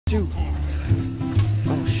2.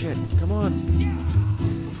 Oh shit! Come on!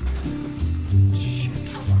 Shit!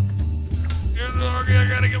 Fuck! I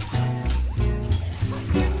gotta go.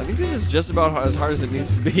 I think this is just about as hard as it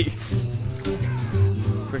needs to be.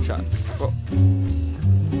 Quick shot. Oh.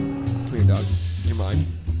 Come here, dog. You're mine.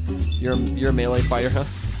 You're a melee fighter, huh?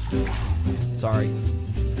 Sorry.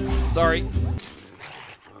 Sorry.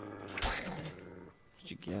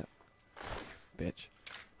 What'd you get? Bitch.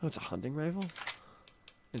 Oh, it's a hunting rifle?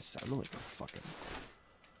 It sounded like a fucking...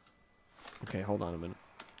 Okay, hold on a minute.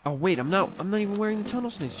 Oh, wait, I'm not even wearing the Tunnel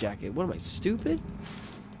Snakes jacket. What am I, stupid?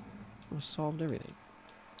 I solved everything.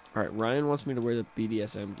 Alright, Ryan wants me to wear the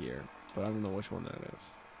BDSM gear, but I don't know which one that is.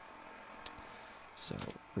 So,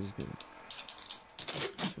 we're just gonna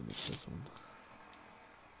assume it's this one.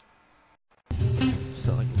 It's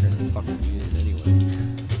not like you're gonna fucking use it anyway.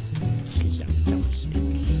 He's a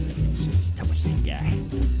Tunnel Snake guy.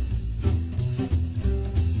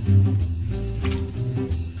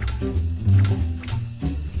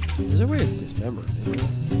 There's a way to dismember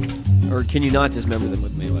them, or can you not dismember them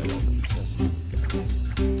with melee weapons? Yes.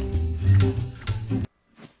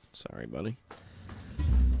 Sorry, buddy.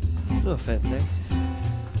 No offense, eh?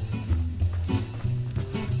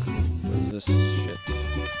 What is this shit?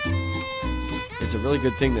 It's a really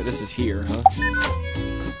good thing that this is here, huh?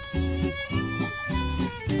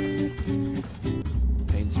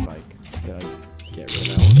 Pain spike. Gotta get rid of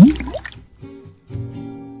that one.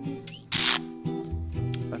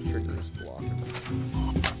 That trigger is blocked.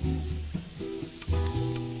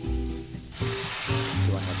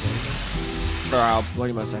 Do I have anything? Or what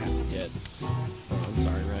must I have to get? Oh, I'm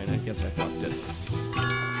sorry, Ryan. I guess I fucked it.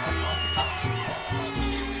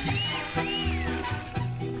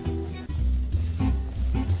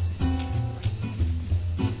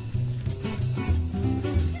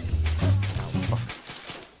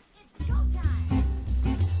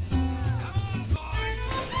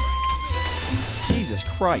 Jesus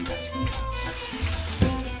Christ.